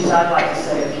decisions, I'd like to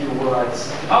say a few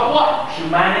words. About what?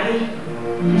 Humanity.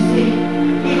 You see,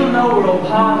 even though we're all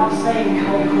part of the same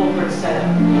corporate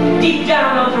setup, deep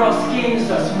down under our skins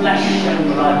there's flesh and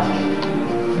blood.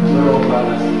 We're all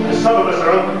brothers. And some of us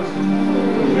are uncles.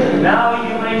 Now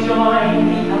you may join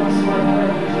the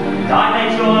Elsewhere, and I may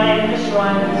join the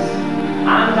Shriners,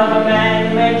 and other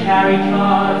men may carry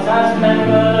cards as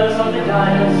members of the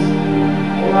diners,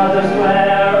 or others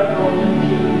wear a golden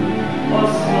key, or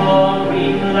small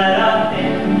green leather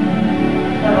pin.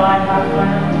 And I have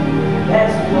found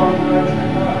there's one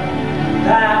remember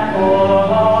that all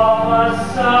of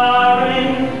us are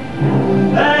in.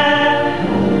 There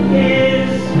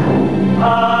is a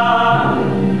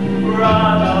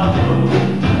brotherhood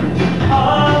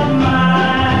of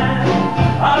man,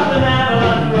 a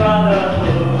benevolent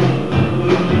brotherhood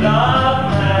of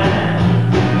man,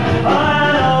 a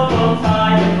noble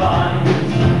tie binds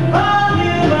all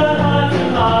human hearts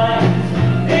and minds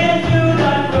into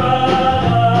that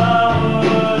brotherhood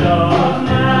of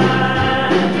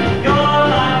man. Your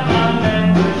lifetime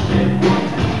membership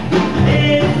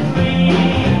is free.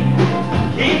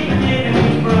 Keep forgiving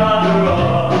each brother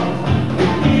all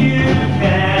you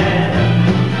can.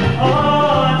 Oh,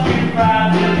 aren't you proud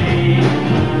to be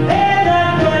in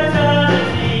that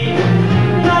fraternity,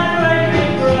 that great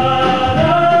big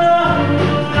brotherhood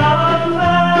of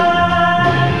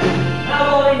man? Now,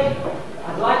 Ollie,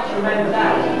 I'd like to remember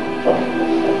that.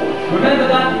 Remember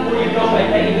that before you go make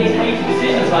any big hasty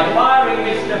decisions like firing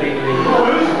Mr. Bigley.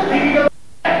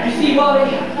 You see, Wally, I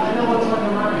know what's on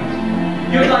your mind.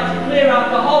 You'd like to clear out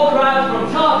the whole crowd from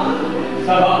top.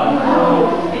 So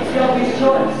it's the obvious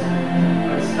choice.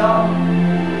 But stop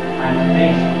and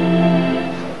think.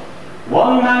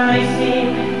 One man may seem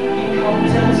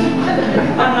incompetent,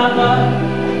 another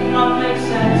not make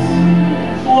sense,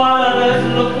 while others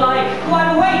look like quite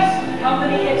a waste of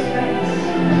company expense.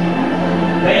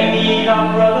 They need our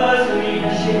brothers'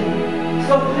 leadership,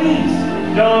 so please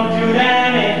don't do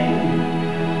them in.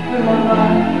 Remember,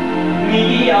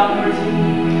 mediocrity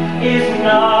is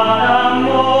not a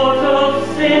mortal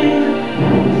sin.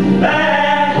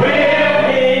 That we're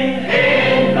in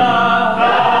the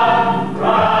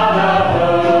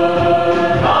brotherhood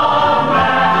of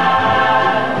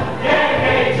man,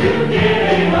 dedicated to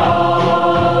giving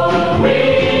all we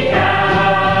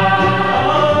can.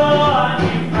 Oh, aren't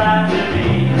you proud to be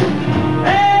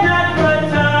in that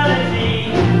fraternity,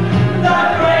 that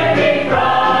great big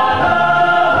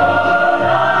brotherhood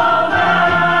of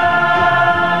man?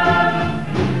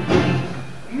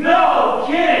 No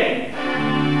kidding!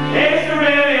 It's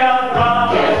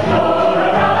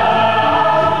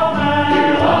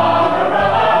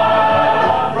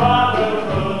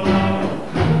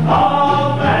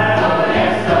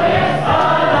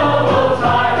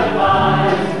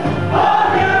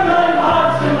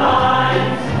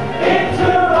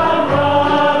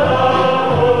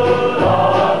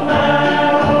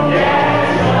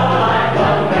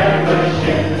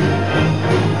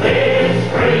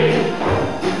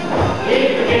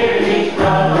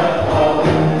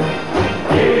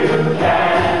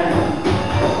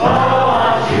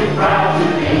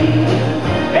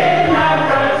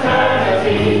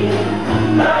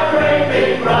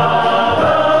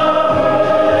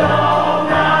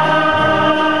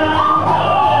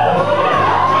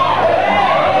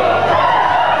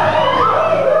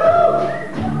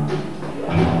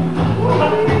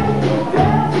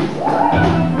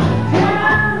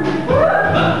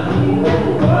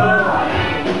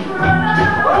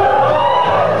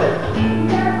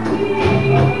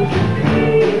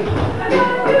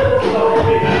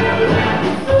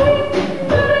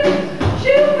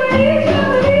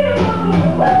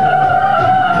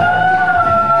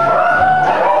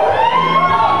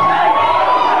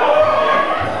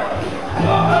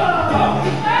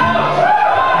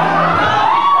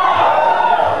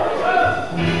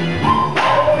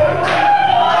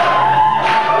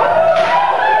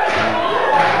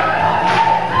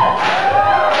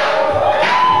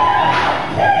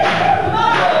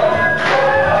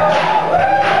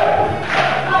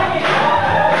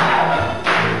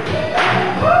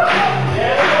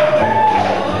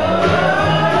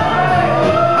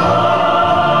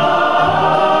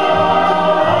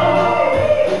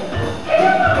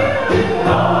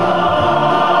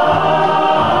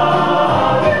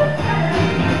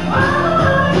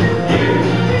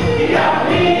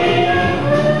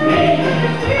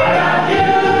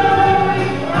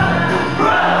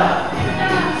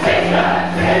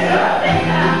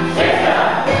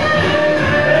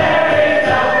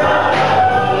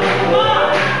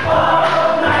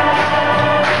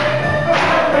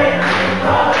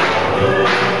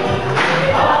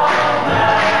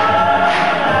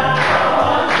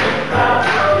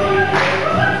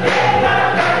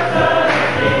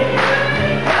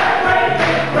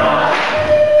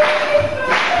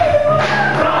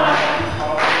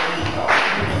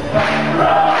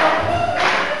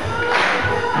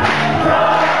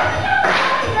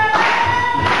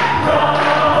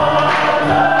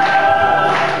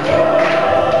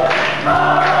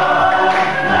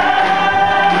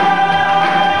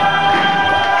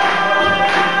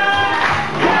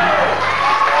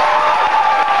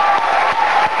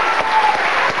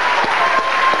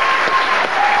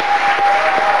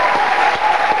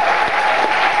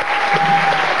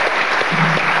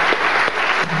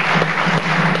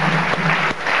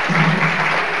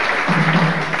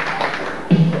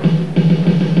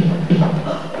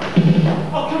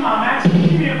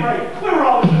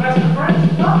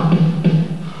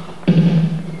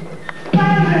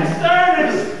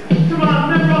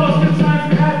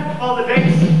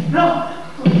no.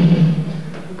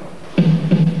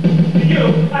 You,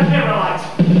 I've never liked.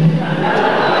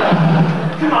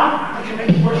 Come on, I can make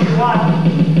it worth your while.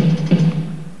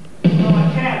 No, I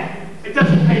can't. It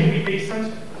doesn't pay to be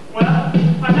decent. Well,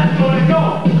 I'm not going to go.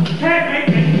 You can't make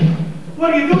me.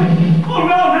 What are you doing? Oh no,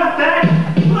 not that!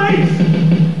 Please!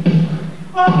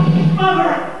 Oh,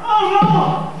 Mother! Oh no!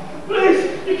 Please,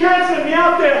 you can't send me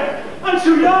out there. I'm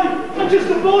too young. I'm just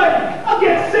a boy. I'll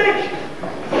get sick.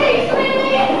 Hey,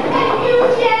 sweetie! And you,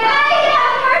 Jen! I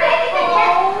haven't heard anything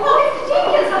yet. Oh, Mr.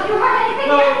 Jenkins, have you heard anything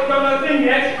yet? No, nothing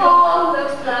yet. Oh,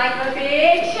 looks like a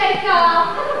big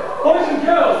shake-up. Boys and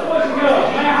girls,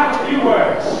 may I have a few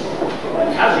words?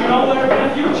 As you know, there have been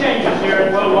a few changes here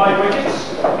at Worldwide Wickets.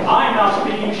 I'm now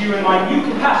speaking to you in my new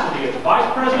capacity as Vice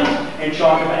President in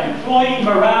charge of employee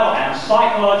morale and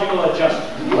psychological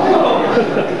adjustment.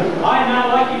 I'd now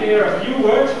like you to hear a few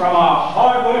words from our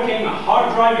hard-working,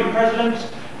 hard-driving President,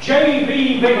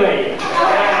 J.B. Bigley.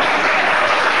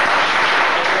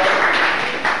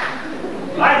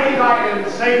 I think I can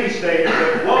safely state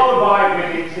that Worldwide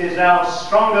Wickets is now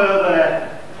stronger than ever.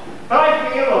 But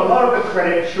I feel a lot of the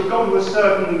credit should go to a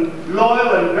certain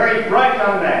loyal and very bright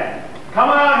young man. Come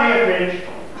on here, Finch.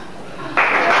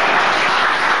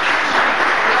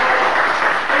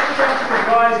 This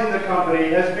exercise in the company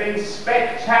has been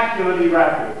spectacularly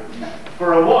rapid.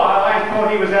 For a while, I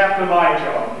thought he was after my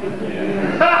job.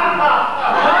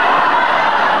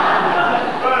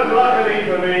 But luckily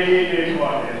for me, he didn't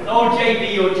want it. Oh,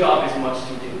 JB, your job is much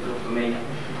too difficult for me.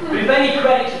 But if any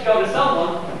credit should go to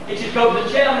someone, it should go to the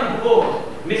chairman of the board,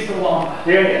 Mr. Wampa.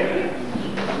 Here, here.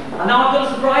 And now I've got a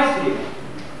surprise for you.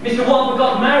 Mr. Wampa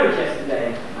got married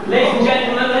yesterday. Ladies and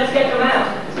gentlemen, let's get them out.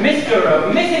 Mr.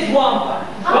 and Mrs. Wampa.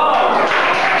 Whoa!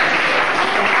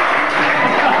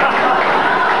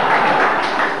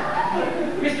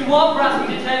 Mr. Wampa asked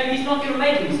me to tell you he's not going to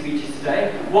make any speeches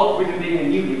today, what with him being a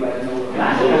newlywed and all of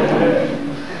that.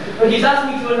 But he's asked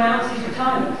me to announce his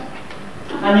retirement.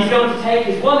 And he's going to take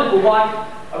his wonderful wife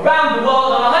around the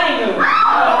world on a honeymoon. Oh,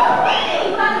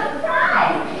 what a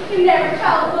surprise! You never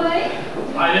told me.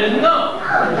 I didn't know.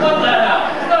 What the hell?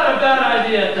 It's not a bad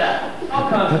idea at that. I'll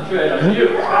concentrate on you.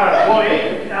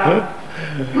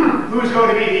 Who's going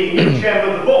to be the new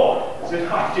chairman of the board? Since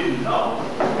I didn't know.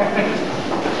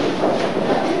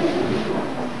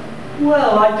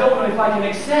 Well, I don't know if I can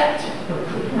accept.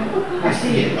 You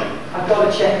see, I've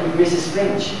got to check with Mrs.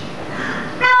 Finch.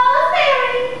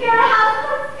 Rosemary, your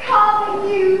husband's calling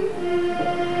you.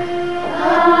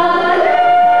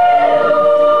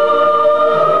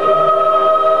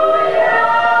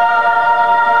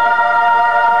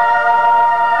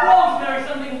 Rosemary,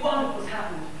 something wonderful's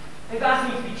happened. They've asked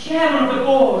me to be chairman of the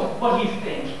board. What do you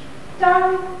think?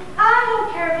 Darling, I don't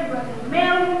care if you're the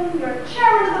mailman, you're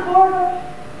chairman of the board, or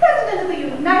president of the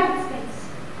United States.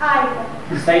 I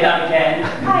love you. Say that again.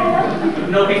 I love you.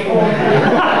 No, before.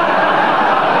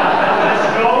 Miss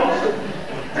Jones,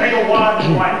 take a walk to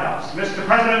the White House. Mr.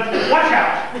 President, watch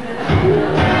out!